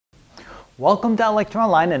Welcome to Electron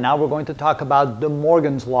Online, and now we're going to talk about De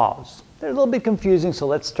Morgan's laws. They're a little bit confusing, so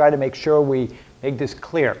let's try to make sure we make this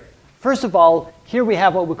clear. First of all, here we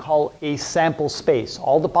have what we call a sample space.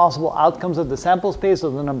 All the possible outcomes of the sample space are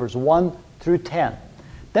the numbers 1 through 10.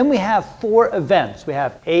 Then we have 4 events. We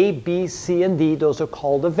have A, B, C, and D. Those are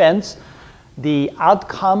called events. The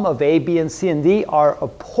outcome of A, B, and C, and D are a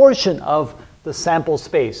portion of the sample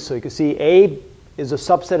space. So you can see A is a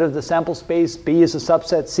subset of the sample space, B is a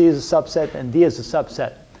subset, C is a subset, and D is a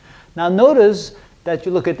subset. Now notice that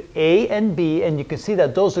you look at A and B, and you can see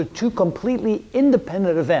that those are 2 completely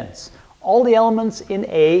independent events. All the elements in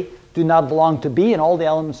A do not belong to B, and all the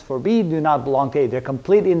elements for B do not belong to A. They're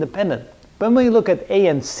completely independent. But when you look at A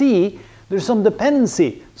and C, there's some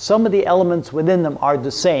dependency. Some of the elements within them are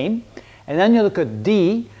the same. And then you look at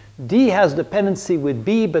D. D has dependency with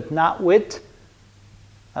B, but not with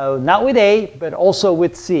A, but also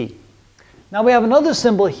with C. Now we have another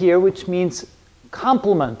symbol here which means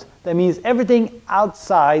complement. That means everything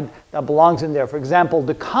outside that belongs in there. For example,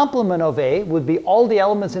 the complement of A would be all the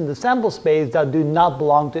elements in the sample space that do not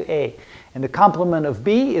belong to A. And the complement of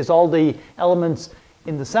B is all the elements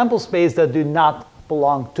in the sample space that do not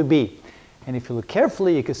belong to B. And if you look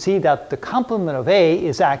carefully, you can see that the complement of A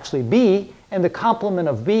is actually B, and the complement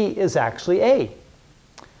of B is actually A.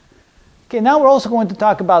 Okay, now we're also going to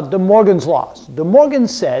talk about De Morgan's laws. De Morgan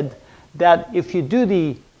said that if you do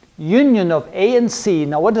the union of A and C,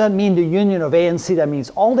 now what does that mean, the union of A and C? That means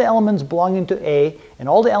all the elements belonging to A and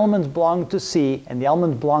all the elements belong to C, and the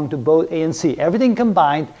elements belong to both A and C, everything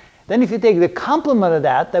combined. Then if you take the complement of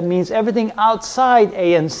that, that means everything outside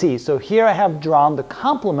A and C. So here I have drawn the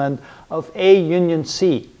complement of A union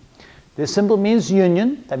C. This symbol means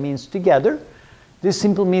union, that means together. This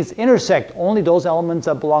simply means intersect only those elements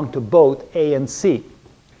that belong to both A and C.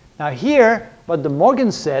 Now here, what De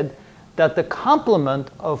Morgan said, that the complement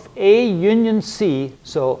of A union C,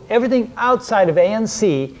 so everything outside of A and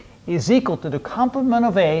C, is equal to the complement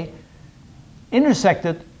of A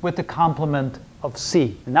intersected with the complement of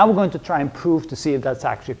C. And now we're going to try and prove to see if that's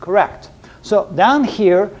actually correct. So down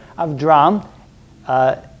here, I've drawn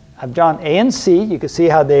A and C. You can see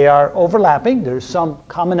how they are overlapping. There's some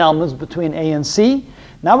common elements between A and C.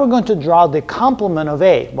 Now we're going to draw the complement of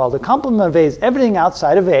A. Well, the complement of A is everything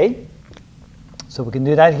outside of A. So we can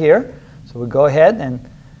do that here. So we'll go ahead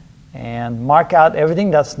and mark out everything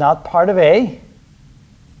that's not part of A.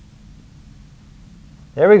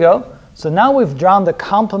 There we go. So now we've drawn the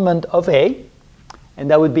complement of A, and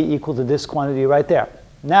that would be equal to this quantity right there.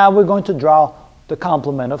 Now we're going to draw the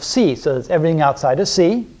complement of C. So that's everything outside of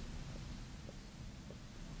C.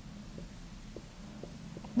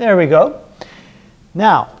 There we go.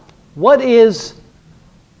 Now, what is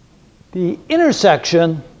the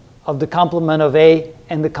intersection of the complement of A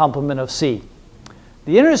and the complement of C?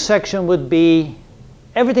 The intersection would be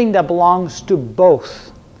everything that belongs to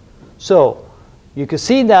both. So you can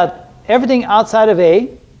see that everything outside of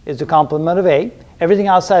A is the complement of A. Everything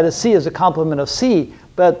outside of C is the complement of C.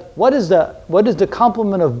 But what is the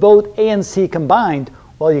complement of both A and C combined?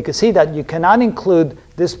 Well, you can see that you cannot include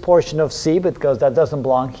this portion of C because that doesn't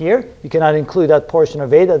belong here. You cannot include that portion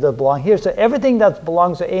of A that doesn't belong here. So everything that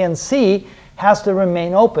belongs to A and C has to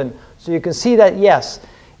remain open. So you can see that, yes,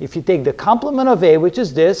 if you take the complement of A, which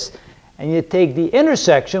is this, and you take the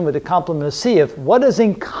intersection with the complement of C, of what is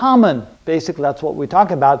in common, basically that's what we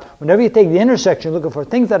talk about. Whenever you take the intersection, looking for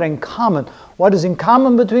things that are in common. What is in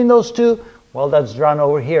common between those two? Well, that's drawn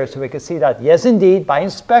over here. So we can see that, yes, indeed, by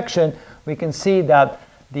inspection, we can see that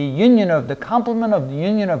the union of the complement of the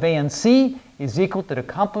union of A and C is equal to the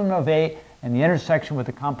complement of A and the intersection with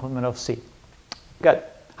the complement of C. Good.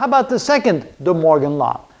 How about the second De Morgan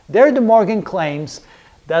law? There De Morgan claims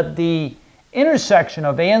that the intersection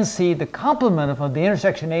of A and C, the complement of the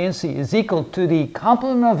intersection A and C, is equal to the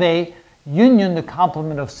complement of A union the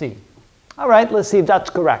complement of C. All right, let's see if that's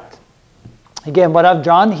correct. Again, what I've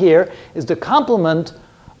drawn here is the complement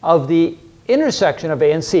of the intersection of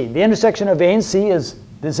A and C. The intersection of A and C is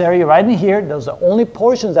this area right in here. Those are the only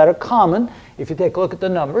portions that are common. If you take a look at the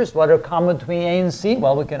numbers, what are common between A and C?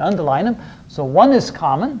 Well, we can underline them. So 1 is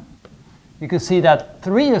common. You can see that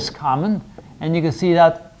 3 is common. And you can see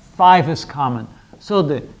that 5 is common. So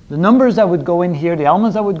the numbers that would go in here, the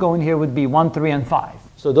elements that would go in here would be 1, 3, and 5.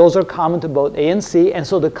 So those are common to both A and C. And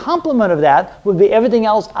so the complement of that would be everything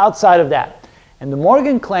else outside of that. And De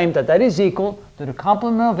Morgan claimed that that is equal to the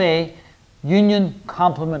complement of A union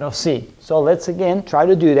complement of C. So let's again try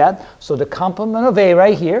to do that. So the complement of A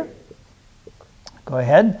right here, go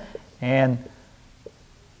ahead and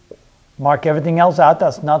mark everything else out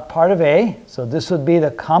that's not part of A. So this would be the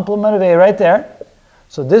complement of A right there.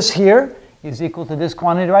 So this here is equal to this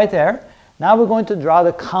quantity right there. Now we're going to draw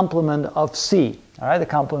the complement of C. All right, the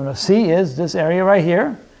complement of C is this area right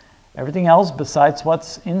here. Everything else besides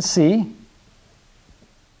what's in C.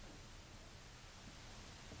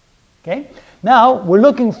 Okay, now we're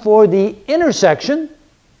looking for the intersection.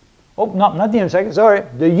 Oh, no, not the intersection, sorry.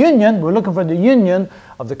 The union, we're looking for the union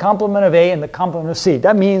of the complement of A and the complement of C.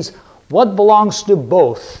 That means what belongs to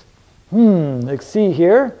both. Let's see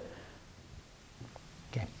here.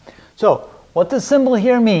 Okay, so what the symbol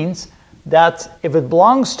here means, that if it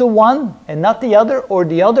belongs to one and not the other, or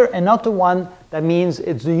the other and not the one, that means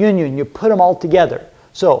it's the union. You put them all together.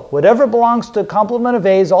 So whatever belongs to complement of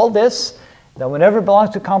A is all this. Then whatever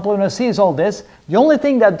belongs to complement of C is all this. The only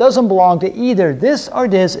thing that doesn't belong to either this or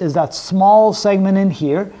this is that small segment in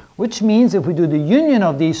here, which means if we do the union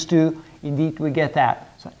of these two, indeed we get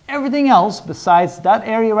that. So everything else besides that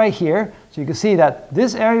area right here, so you can see that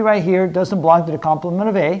this area right here doesn't belong to the complement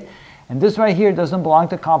of A, and this right here doesn't belong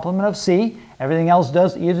to the complement of C. Everything else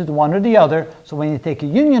does, either the one or the other. So when you take a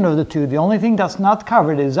union of the two, the only thing that's not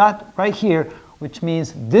covered is that right here, which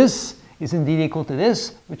means this is indeed equal to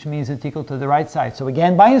this, which means it's equal to the right side. So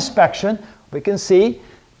again, by inspection, we can see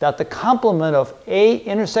that the complement of A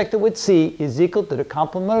intersected with C is equal to the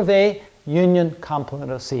complement of A union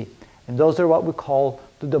complement of C. And those are what we call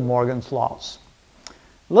the De Morgan's laws.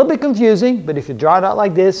 A little bit confusing, but if you draw it out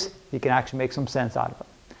like this, you can actually make some sense out of it.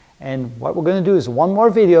 And what we're going to do is one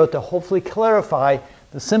more video to hopefully clarify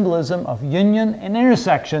the symbolism of union and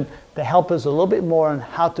intersection to help us a little bit more on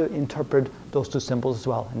how to interpret those two symbols as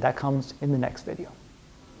well. And that comes in the next video.